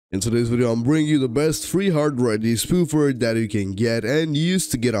In today's video, I'm bringing you the best free hard-ready spoofer that you can get and use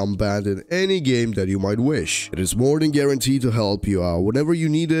to get unbanned in any game that you might wish. It is more than guaranteed to help you out whenever you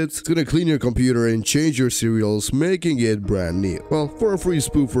need it. It's gonna clean your computer and change your serials, making it brand new. Well, for a free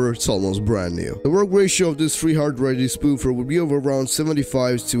spoofer, it's almost brand new. The work ratio of this free hard-ready spoofer would be over around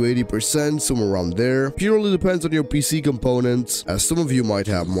 75 to 80%, somewhere around there. Purely depends on your PC components, as some of you might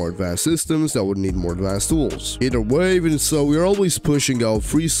have more advanced systems that would need more advanced tools. Either way, even so, we are always pushing out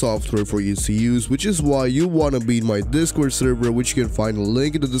free software for you to use, which is why you want to be in my Discord server, which you can find a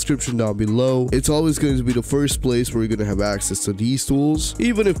link in the description down below. It's always going to be the first place where you're going to have access to these tools,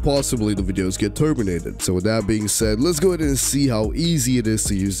 even if possibly the videos get terminated. So with that being said, let's go ahead and see how easy it is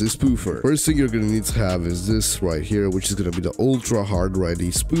to use this spoofer. First thing you're going to need to have is this right here, which is going to be the ultra hard ready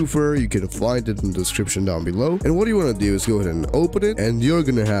spoofer. You can find it in the description down below. And what you want to do is go ahead and open it, and you're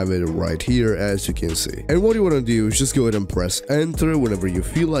going to have it right here, as you can see. And what you want to do is just go ahead and press enter whenever you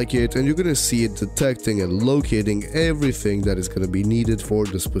feel like it, and you're going to see it detecting and locating everything that is going to be needed for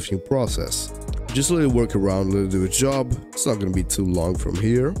the spoofing process. Just let it work around, let it do its job. It's not going to be too long from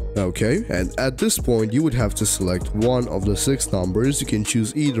here. Okay, and at this point, you would have to select one of the 6 numbers. You can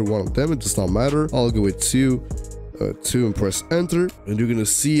choose either one of them, it does not matter. I'll go with 2 and press enter, and you're gonna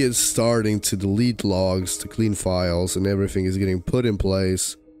see it starting to delete logs, to clean files, and everything is getting put in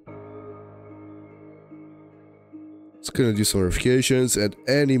place. It's gonna do some verifications. At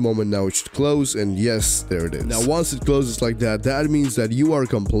any moment now it should close, and yes, there it is. Now once it closes like that, that means that you are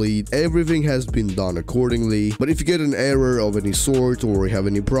complete. Everything has been done accordingly. But if you get an error of any sort or you have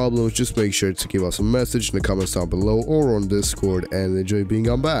any problems, just make sure to give us a message in the comments down below or on Discord, and enjoy being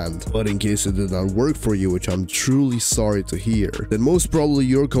unbanned. But in case it did not work for you, which I'm truly sorry to hear, then most probably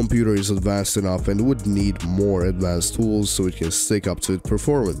your computer is advanced enough and would need more advanced tools so it can stick up to its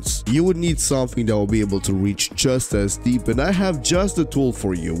performance. You would need something that will be able to reach just as deep, and I have just the tool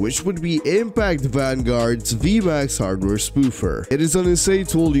for you, which would be Impact Vanguard's VMAX hardware spoofer. It is an insane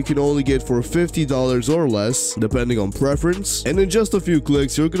tool you can only get for $50 or less, depending on preference, and in just a few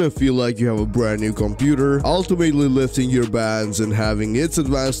clicks you're gonna feel like you have a brand new computer, ultimately lifting your bans and having its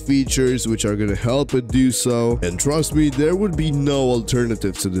advanced features which are gonna help it do so. And trust me, there would be no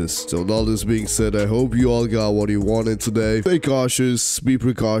alternative to this. So with all this being said, I hope you all got what you wanted today. Stay cautious, be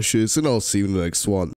precautious, and I'll see you in the next one.